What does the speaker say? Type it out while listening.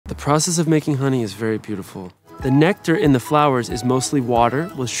process of making honey is very beautiful. The nectar in the flowers is mostly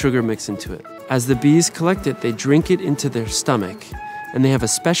water with sugar mixed into it. As the bees collect it, they drink it into their stomach, and they have a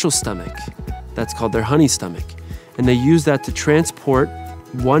special stomach that's called their honey stomach. And they use that to transport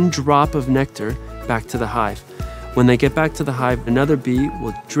one drop of nectar back to the hive. When they get back to the hive, another bee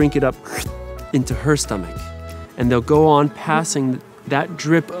will drink it up into her stomach. And they'll go on passing that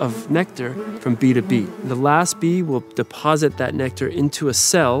drip of nectar from bee to bee. The last bee will deposit that nectar into a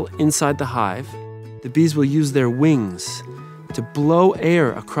cell inside the hive. The bees will use their wings to blow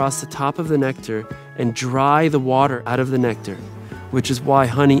air across the top of the nectar and dry the water out of the nectar, which is why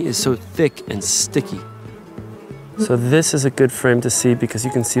honey is so thick and sticky. So this is a good frame to see because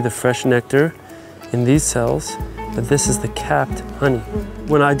you can see the fresh nectar in these cells, but this is the capped honey.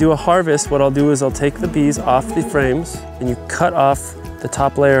 When I do a harvest, what I'll do is I'll take the bees off the frames and you cut off the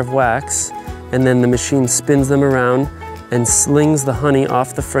top layer of wax, and then the machine spins them around and slings the honey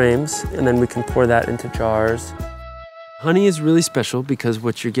off the frames, and then we can pour that into jars. Honey is really special because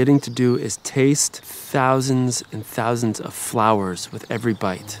what you're getting to do is taste thousands and thousands of flowers with every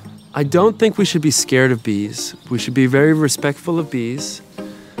bite. I don't think we should be scared of bees. We should be very respectful of bees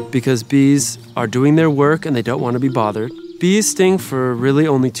because bees are doing their work and they don't want to be bothered. Bees sting for really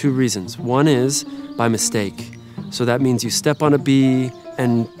only two reasons. One is by mistake. So that means you step on a bee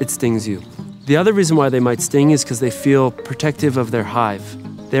and it stings you. The other reason why they might sting is because they feel protective of their hive.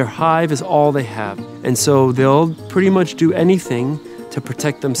 Their hive is all they have. And so they'll pretty much do anything to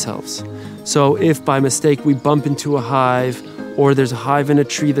protect themselves. So if by mistake we bump into a hive or there's a hive in a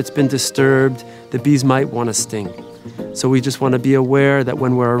tree that's been disturbed, the bees might want to sting. So we just want to be aware that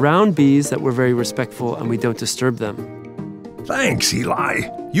when we're around bees that we're very respectful and we don't disturb them. Thanks, Eli.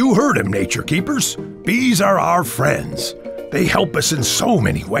 You heard him, Nature Keepers. Bees are our friends. They help us in so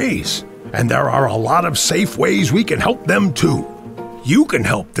many ways. And there are a lot of safe ways we can help them too. You can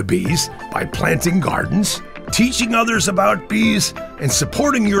help the bees by planting gardens, teaching others about bees, and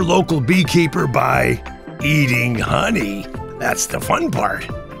supporting your local beekeeper by eating honey. That's the fun part.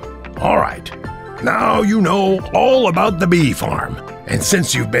 All right, now you know all about the bee farm. And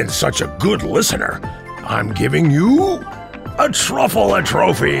since you've been such a good listener, I'm giving you a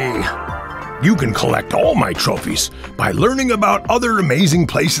trophy. You can collect all my trophies by learning about other amazing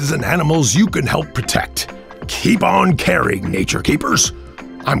places and animals you can help protect. Keep on caring, Nature Keepers.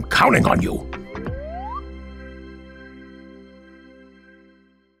 I'm counting on you.